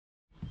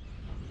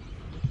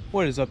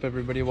What is up,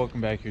 everybody?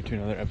 Welcome back here to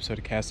another episode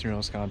of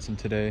Cast.N.Reel.Wisconsin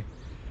today.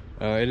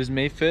 It is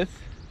May 5th,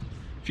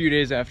 a few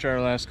days after our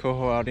last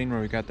Coho outing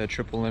where we got that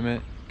triple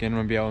limit. Again, I'm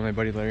going to be out with my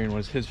buddy Larry and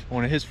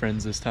one of his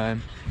friends this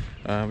time.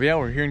 But yeah,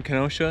 we're here in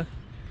Kenosha.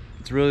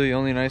 It's really the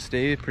only nice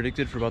day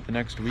predicted for about the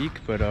next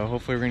week, but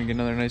hopefully we're going to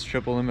get another nice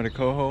triple limit of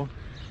Coho.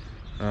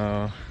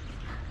 Turn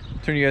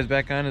you guys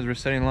back on as we're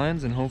setting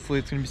lines, and hopefully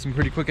it's going to be some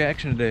pretty quick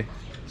action today.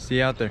 See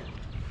you out there.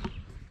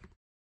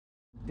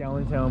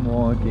 Downtown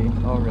Milwaukee.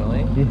 Oh,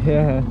 really?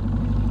 Yeah.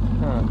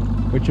 Huh.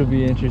 Which will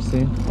be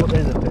interesting. Oh,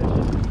 there's a fish.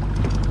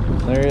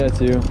 Larry, that's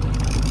you.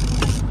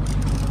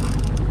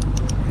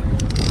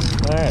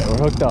 Alright, we're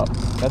hooked up.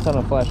 That's on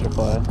a flasher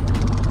fly.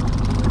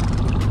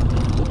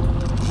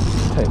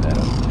 Tighten that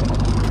up.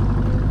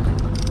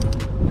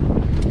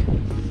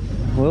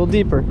 A little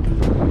deeper.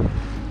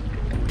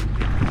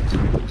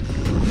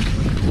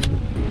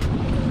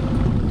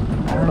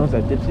 I don't know if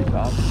that dipsy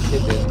popped.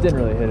 It didn't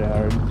really hit it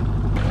hard.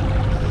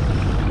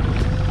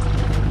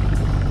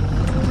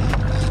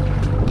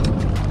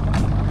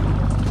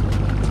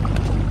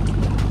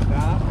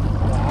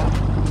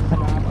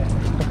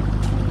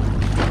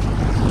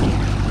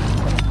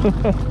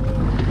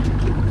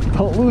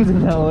 Don't lose it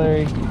now,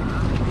 Larry.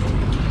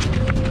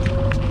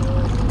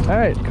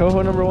 Alright,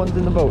 Coho number one's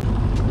in the boat.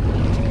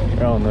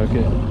 Oh, no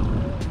kid.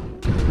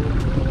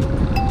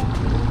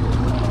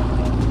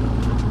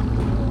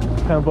 What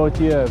kind of boat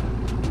do you have?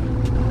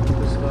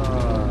 Just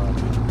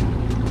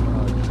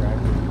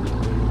tractor.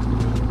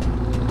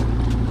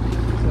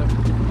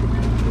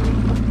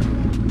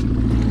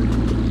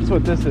 That's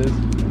what this is.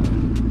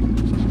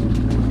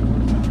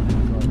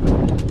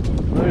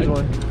 There's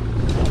one.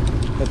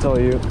 That's all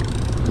you. You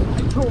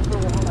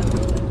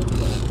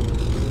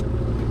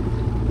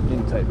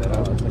can tighten that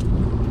out.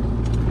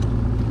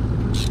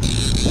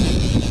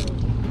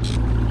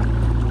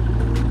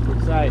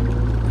 Which side?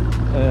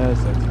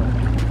 That's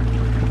fine.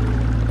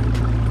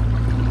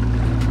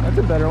 That's a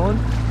better one.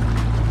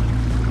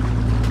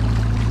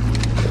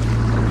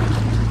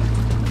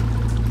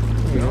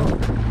 There you go.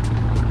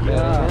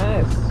 Yeah.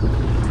 Nice.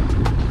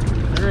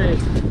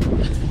 Great.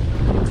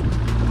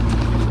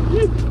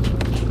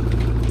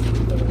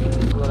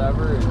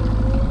 Whatever.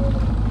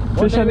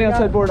 Fish on the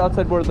outside board,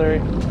 Larry.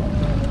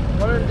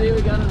 What other day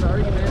we got in an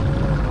argument?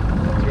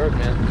 York,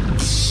 man.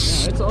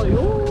 Yeah, it's all you.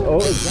 Oh,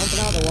 it's jumping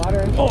out of the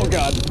water. Oh,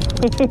 God.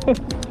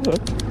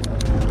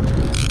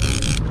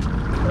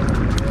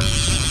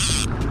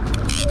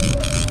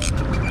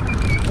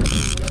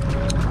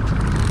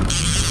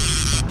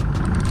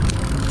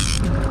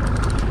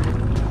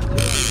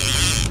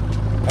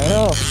 I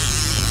know.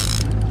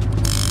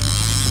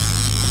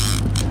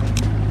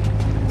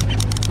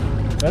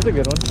 That's a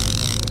good one.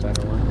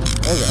 Better one.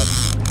 Okay.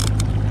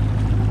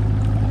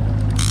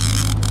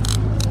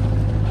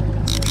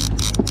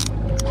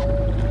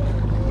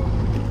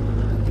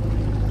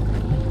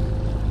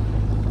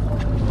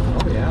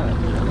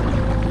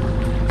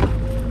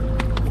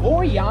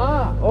 Oh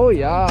yeah! Oh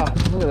yeah!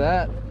 Look at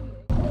that.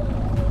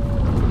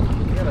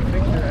 You got a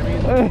picture, I mean.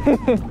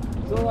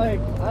 So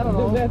like, I don't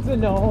know. That's a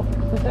no.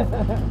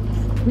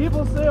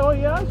 People say, oh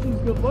yeah, she's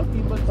good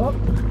looking, but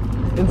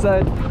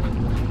Inside.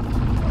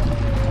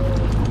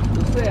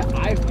 let's say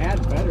I've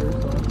had better,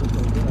 so it's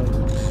just good.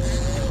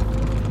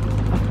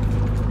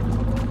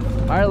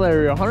 Alright,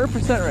 Larry,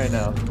 100% right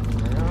now.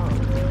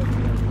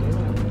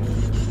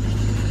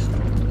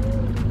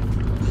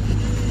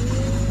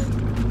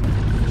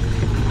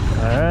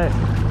 Alright.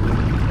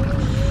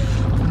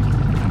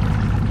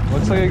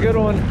 Looks like a good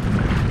one.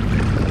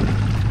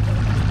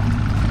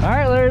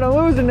 Alright, Larry, don't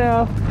lose it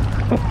now.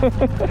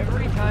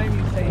 Every time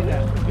you say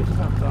that, the fish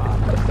comes off.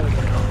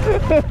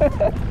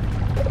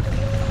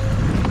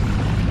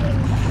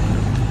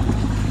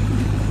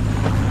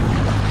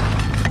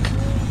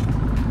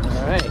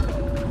 Alright.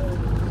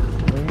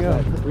 There you go.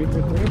 3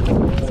 for 3, 4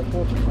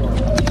 for 4.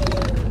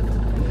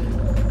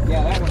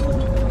 Yeah, that one.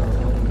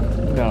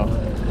 No.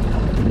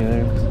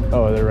 Yeah,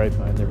 oh, they're right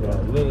behind. They're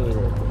both. Literally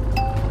right.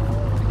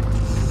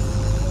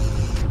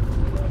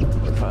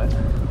 They're fine.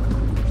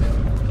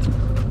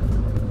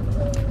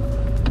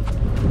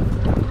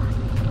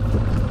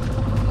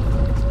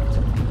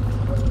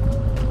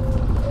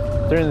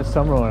 During the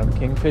summer when I'm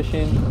king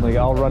fishing, like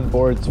I'll run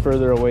boards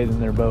further away than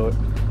their boat.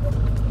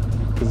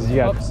 Cause you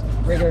got. Oops,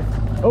 right here.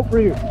 Oh,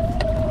 right here.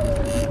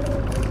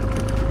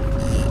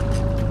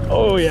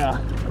 Oh yeah.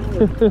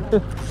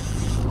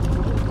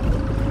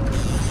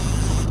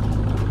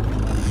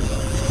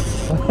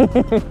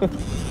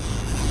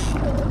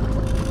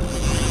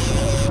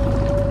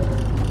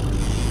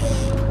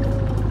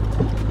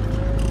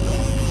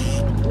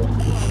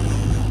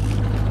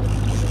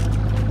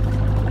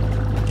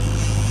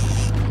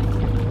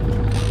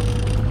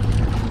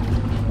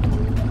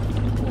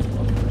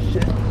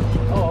 Shit.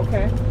 Oh,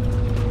 okay.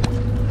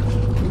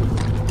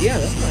 Yeah,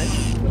 that's nice.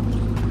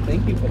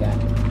 Thank you for that.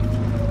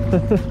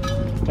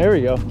 There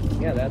we go.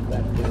 Yeah, that's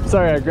good.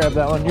 Sorry, I grabbed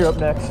that one. You're up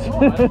next. No,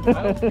 I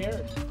don't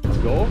care.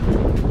 Go?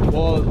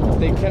 Well,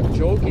 they kept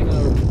joking,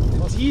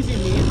 teasing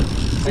me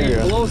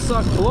saying blow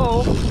suck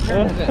blow,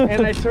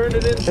 and I turned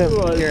it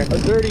into a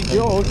dirty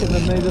joke, and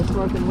then they just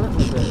fucking went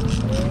with it.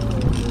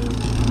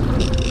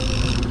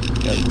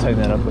 Gotta tighten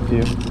that up a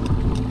few.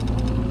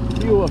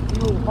 A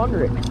few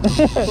hundred.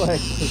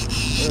 Like,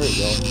 there we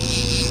go.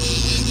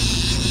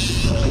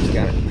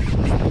 Got it.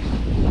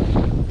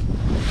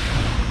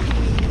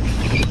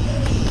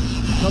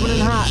 Coming in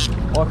hot.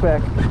 Walk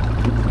back.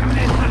 Coming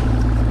in hot.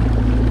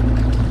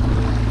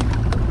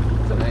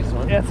 That's a nice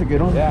one. Yeah, that's a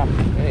good one. Yeah.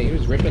 Hey, he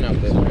was ripping up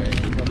this way.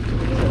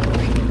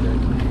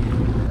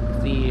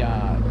 The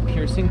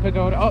piercing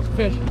pagoda. Oh,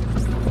 fish.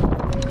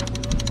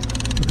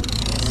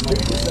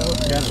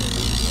 Got it.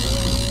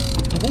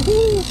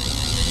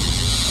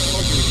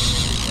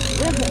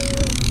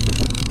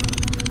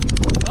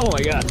 Oh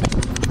my god.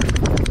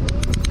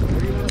 Where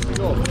do you want us to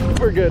go?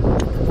 We're good.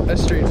 That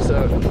straightens us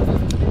out.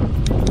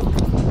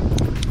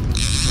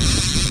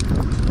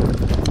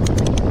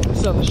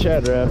 It's on the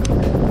shad wrap.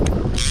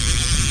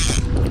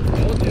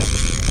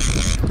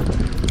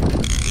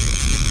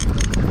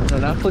 No,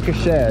 not flick a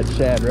shad,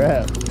 shad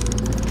wrap.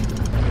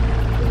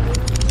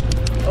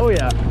 Oh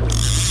yeah.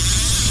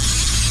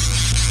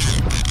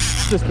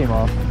 Just came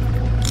off.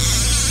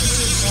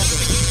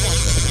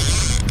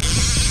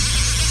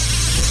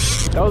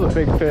 That was a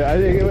big fish. I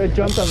think it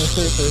jumped on the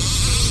surface.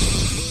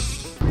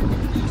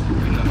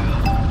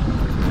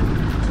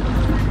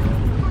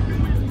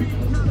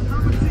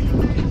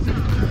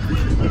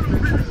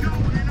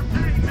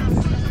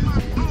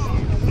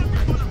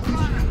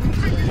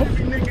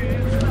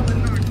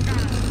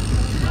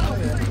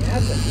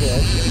 That's a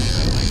fish.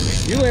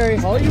 You, Larry.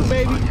 All you,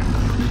 baby.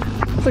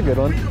 That's a good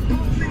one.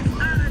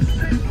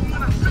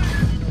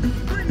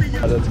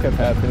 Oh, that's kept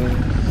happening.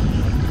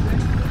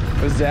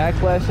 Was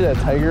Zach last year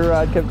that tiger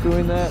rod kept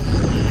doing that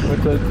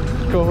with the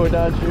Coho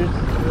Dodgers?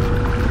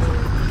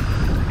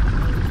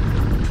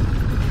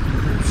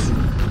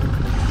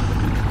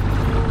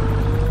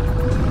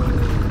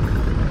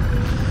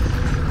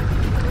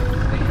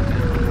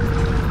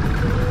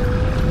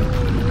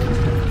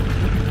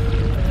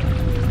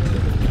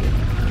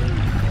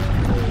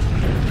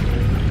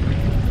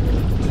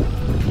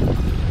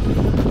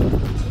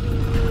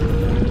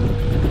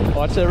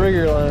 Watch that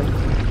rigger line.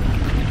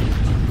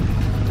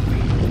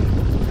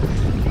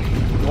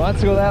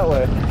 Wants to go that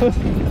way.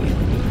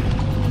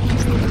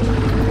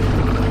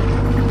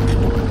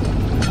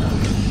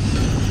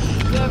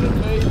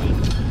 7, baby.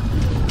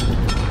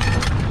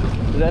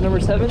 Is that number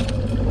 7?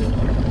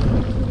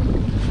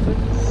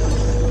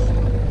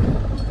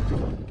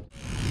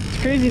 It's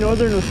crazy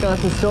northern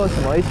Wisconsin still has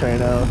some ice right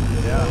now.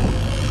 Yeah.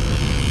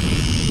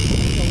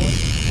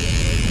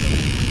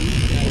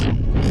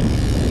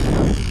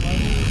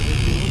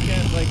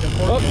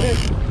 Oh, fish.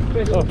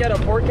 Look at a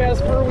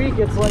forecast for a week,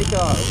 it's like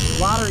a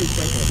lottery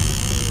ticket.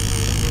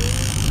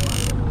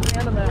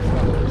 Random ass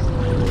numbers.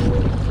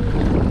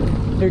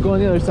 Here, go on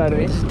the other side of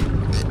me.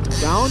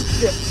 Down?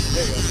 Yep.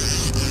 There you go.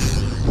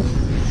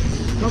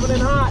 Coming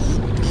in hot.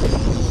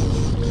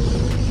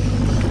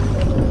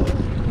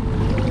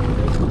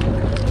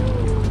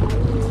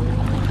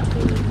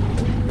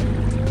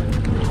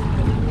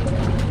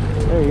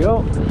 There you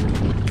go.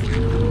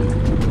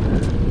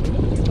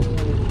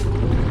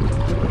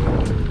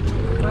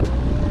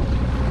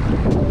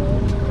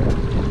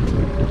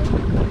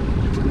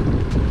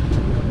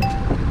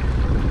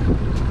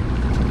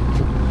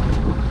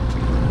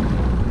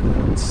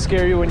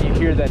 Scary when you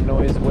hear that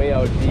noise way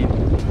out deep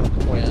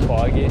when it's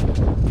foggy.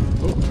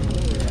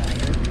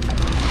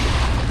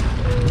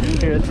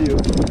 Here, it's you.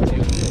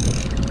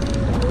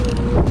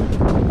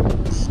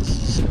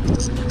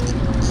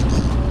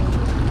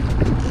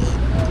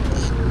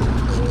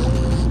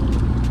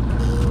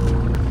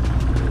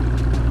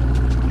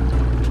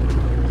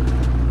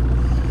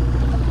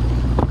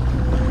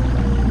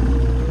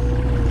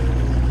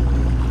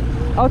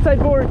 Outside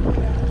board.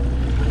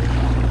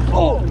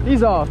 Oh,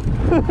 he's off.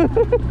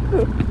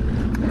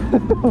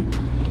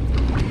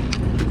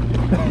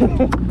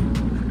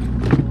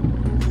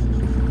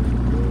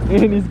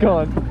 And he's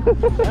gone.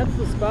 That's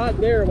the spot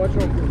there. Watch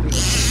out for me.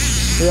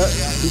 Yeah.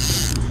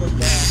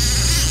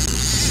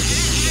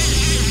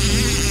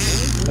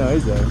 No,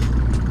 he's there.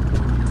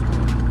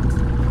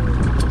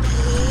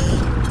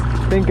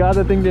 Thank God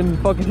that thing didn't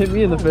fucking hit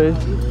me in the face.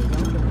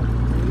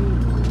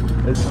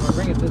 I'm gonna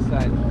bring it this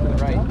side, to the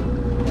right.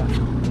 Yeah.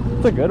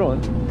 It's a good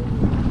one.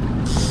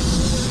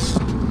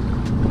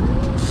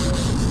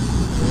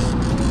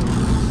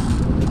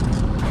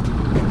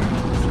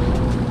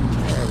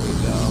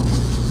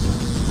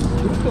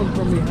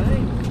 From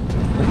behind.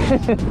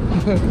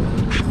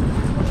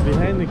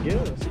 Behind the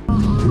gills.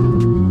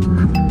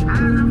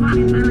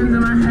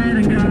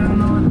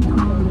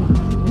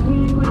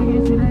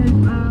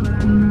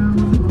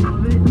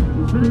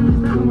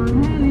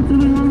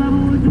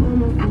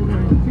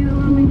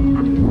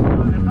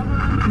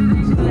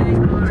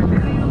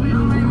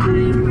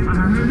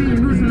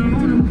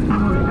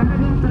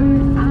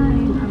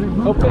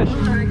 Oh, fish.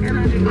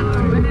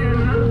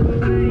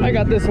 I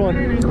got this one.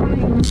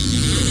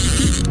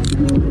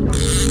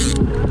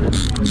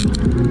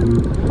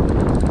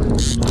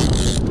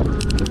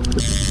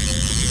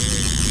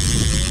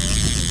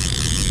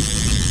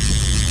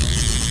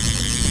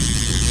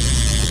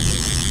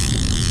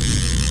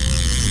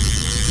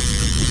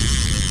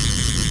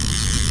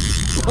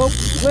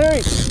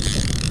 Larry!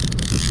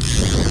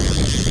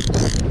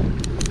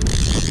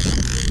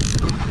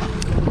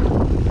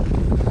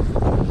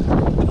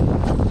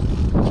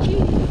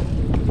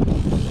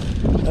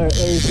 Alright,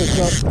 Larry's hooked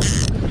up.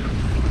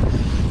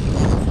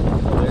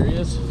 Oh, there he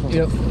is?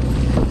 Yep.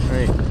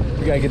 Alright.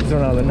 We gotta get this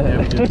one out of the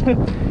net. Yeah,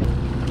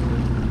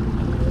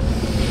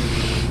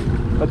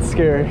 That's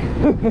scary.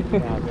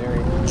 yeah,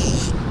 very.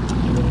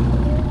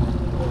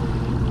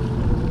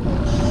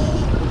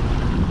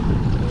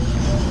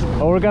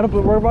 Oh,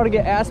 we're about to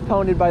get ass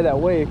pounded by that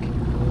wake.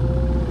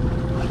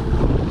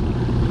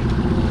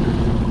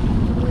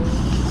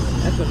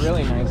 That's a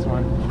really nice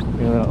one.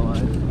 Yeah, that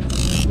line.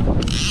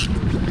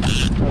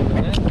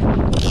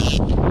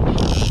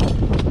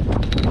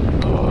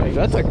 Oh,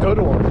 that's a good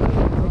one.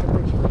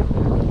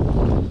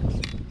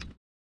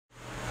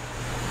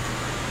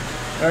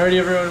 Alrighty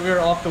everyone, we are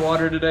off the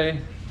water today.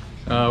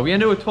 We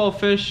ended with 12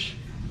 fish.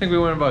 I think we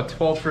went about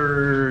 12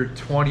 for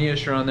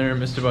 20-ish around there,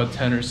 missed about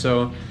 10 or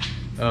so.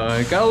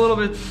 It got a little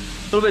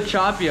bit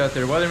choppy out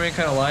there. Weatherman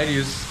kind of lied. He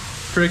was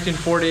predicting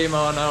 4 to 8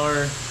 mile an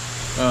hour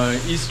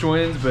east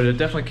winds, but it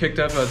definitely kicked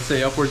up, I'd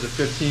say upwards of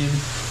 15.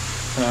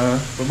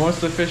 But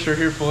most of the fish are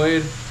here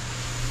filleted.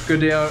 Good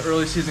day out,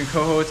 early season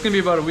coho. It's gonna be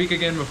about a week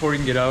again before we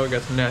can get out. We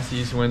got some nasty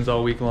east winds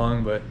all week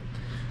long, but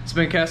it's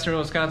been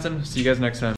Cast.N.Reel.Wisconsin. See you guys next time.